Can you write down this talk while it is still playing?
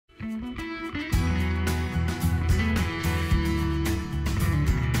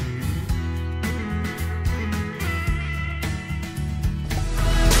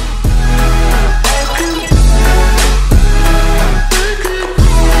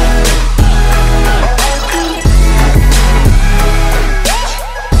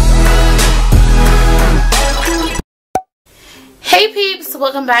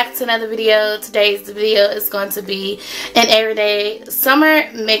welcome back to another video. Today's video is going to be an everyday summer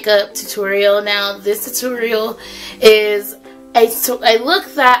makeup tutorial. Now this tutorial is a look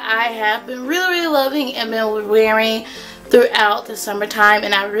that I have been really loving and been wearing throughout the summertime,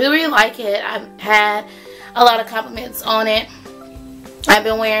 and I really like it. I've had a lot of compliments on it. I've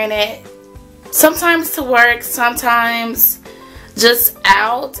been wearing it sometimes to work, sometimes just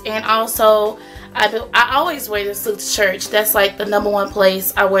out, and also I always wear this look to church. That's like the #1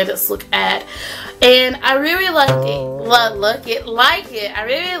 place I wear this look at, and I really like it. I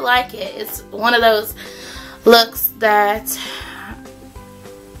really like it. It's one of those looks that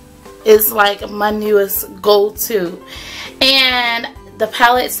is like my newest go-to, and the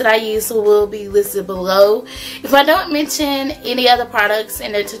palettes that I use will be listed below. If I don't mention any other products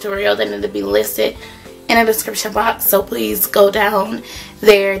in the tutorial, then it'll be listed in the description box, so please go down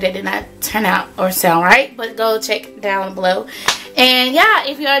there. They did not turn out or sound right, but go check down below. And yeah,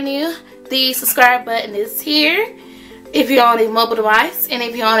 if you are new, the subscribe button is here if you're on a mobile device, and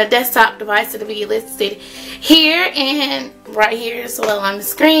if you're on a desktop device, it'll be listed here and right here as well on the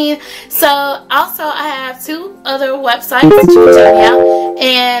screen. So also I have 2 other websites that you can check out,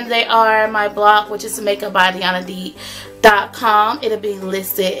 and they are my blog, which is Beautybydionnad.com. It'll be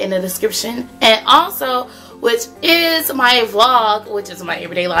listed in the description, and also which is my vlog, which is my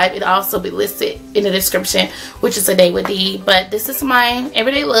everyday life. It'll also be listed in the description, which is a day with D. But this is my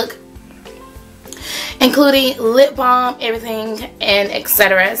everyday look, including lip balm, everything, and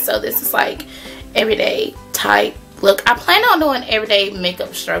etc. So this is like everyday type look. I plan on doing everyday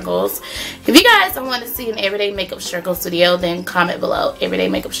makeup struggles. If you guys don't want to see an everyday makeup struggles video, then comment below everyday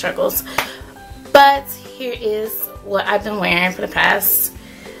makeup struggles. But here is what I've been wearing for the past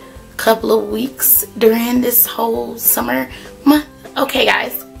couple of weeks during this whole summer month. Okay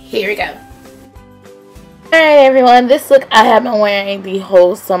guys, here we go. Alright everyone, this look I have been wearing the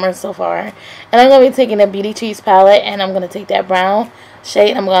whole summer so far, and I'm going to be taking a Beauty Cheese palette, and I'm going to take that brown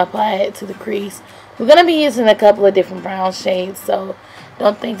shade, I'm going to apply it to the crease. We're going to be using a couple of different brown shades, so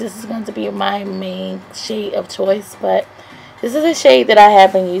don't think this is going to be my main shade of choice, but this is a shade that I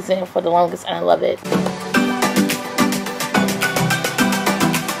have been using for the longest and I love it.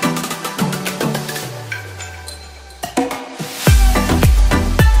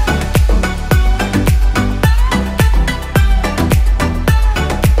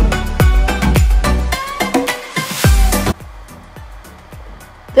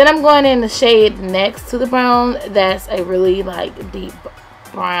 Then I'm going in the shade next to the brown. That's a really like deep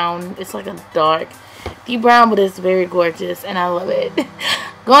brown. It's like a dark deep brown, but it's very gorgeous and I love it.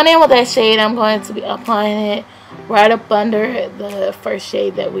 Going in with that shade, I'm going to be applying it right up under the first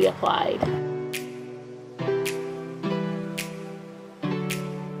shade that we applied.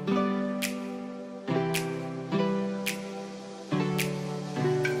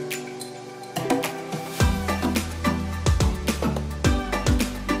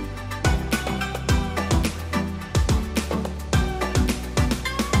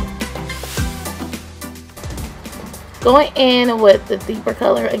 Going in with the deeper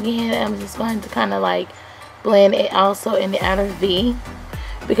color again, I'm just going to kind of like blend it also in the outer V,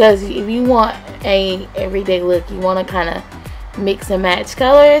 because if you want a everyday look, you want to kind of mix and match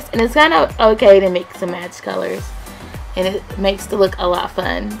colors, and it's kind of okay to mix and match colors, and it makes the look a lot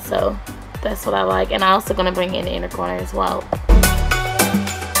fun. So that's what I like, and I'm also going to bring in the inner corner as well.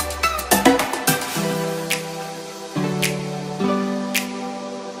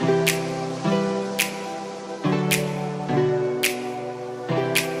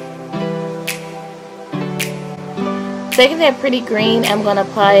 Taking that pretty green, I'm going to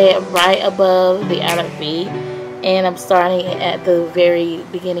apply it right above the outer V, and I'm starting at the very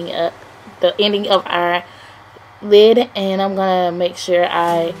beginning of the ending of our lid, and I'm going to make sure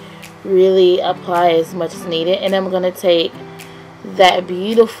I really apply as much as needed. And I'm going to take that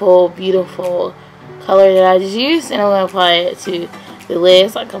beautiful color that I just used, and I'm going to apply it to the lid.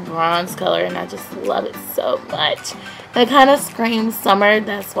 It's like a bronze color, and I just love it so much. And it kind of screams summer.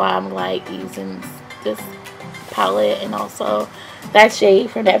 That's why I'm like using this palette and also that shade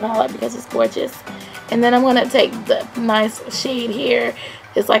for that palette, because it's gorgeous. And then I'm going to take the nice shade here.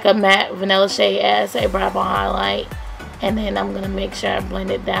 It's like a matte vanilla shade as a brow bone highlight, and then I'm going to make sure I blend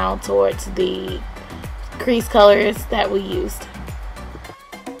it down towards the crease colors that we used.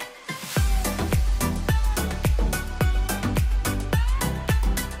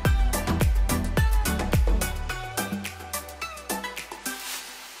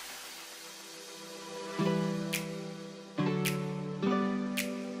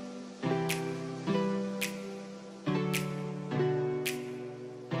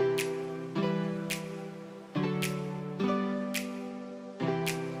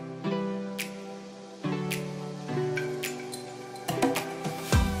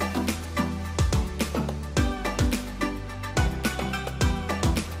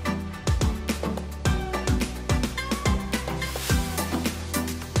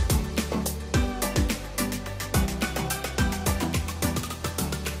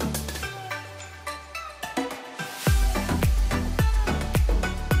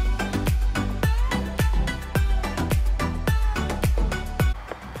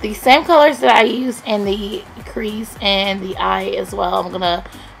 the same colors that I use in the crease and the eye as well. I'm going to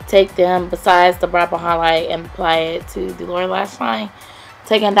take them besides the brow bone highlight and apply it to the lower lash line.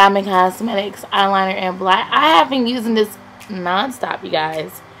 Taking Diamond Cosmetics eyeliner in black. I have been using this non-stop, you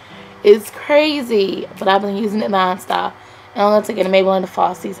guys. It's crazy, but I've been using it non-stop. And I'm going to take it in Maybelline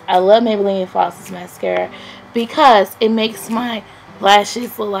Falsies. I love Maybelline Falsies mascara because it makes my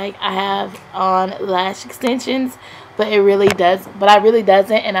lashes look like I have on lash extensions, but it really does. But I really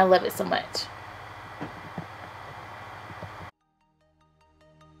doesn't, and I love it so much.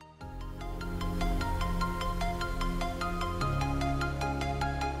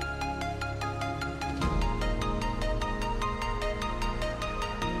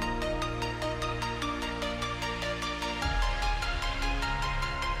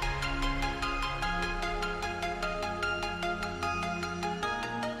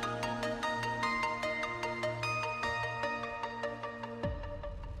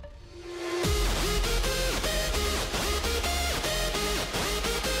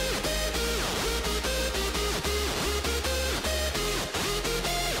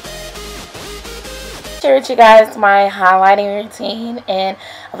 Share with you guys my highlighting routine, and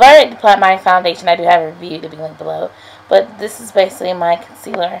I've already applied my foundation. I do have a review to be linked below, but this is basically my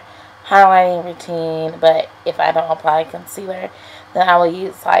concealer highlighting routine. But if I don't apply concealer, then I will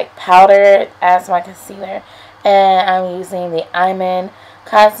use like powder as my concealer, and I'm using the Diamond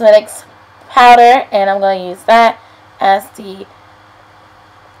Cosmetics powder, and I'm going to use that as the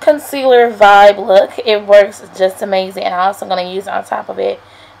concealer vibe look. It works just amazing. And I'm also going to use on top of it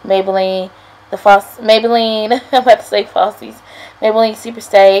Maybelline I'm about to say Falsies, Maybelline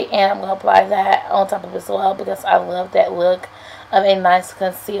Superstay, and I'm going to apply that on top of it as well because I love that look of a nice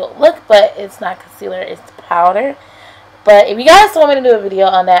concealed look, but it's not concealer, it's powder. But if you guys want me to do a video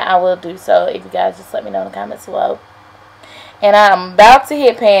on that, I will do so. If you guys just let me know in the comments below. And I'm about to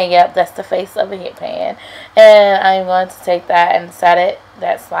hit pan. Yep, that's the face of a hit pan. And I'm going to take that and set it.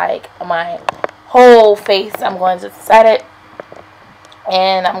 That's like my whole face. I'm going to set it.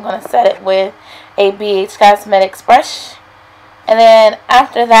 And I'm going to set it with a BH Cosmetics brush. And then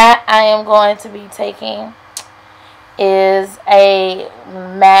after that, I am going to be taking is a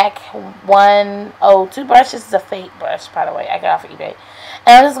MAC 102 brush. This is a fake brush, by the way. I got off of eBay.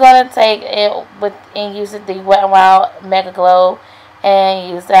 And I'm just going to take it with and use it, the Wet n Wild Mega Glow,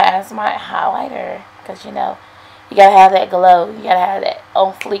 and use that as my highlighter. Because, you know, you got to have that glow. You got to have that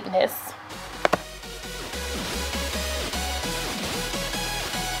on fleekness.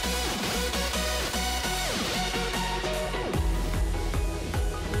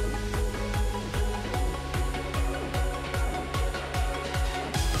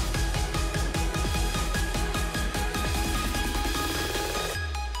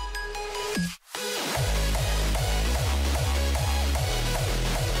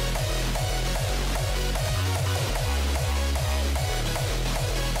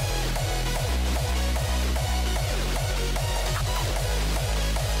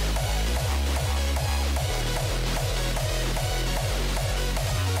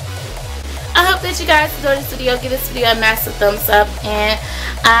 I hope that you guys enjoyed this video. Give this video a massive thumbs up, and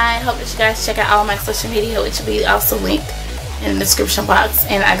I hope that you guys check out all my social media, which will be also linked in the description box.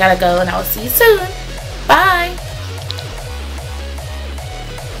 And I gotta go, and I will see you soon. Bye.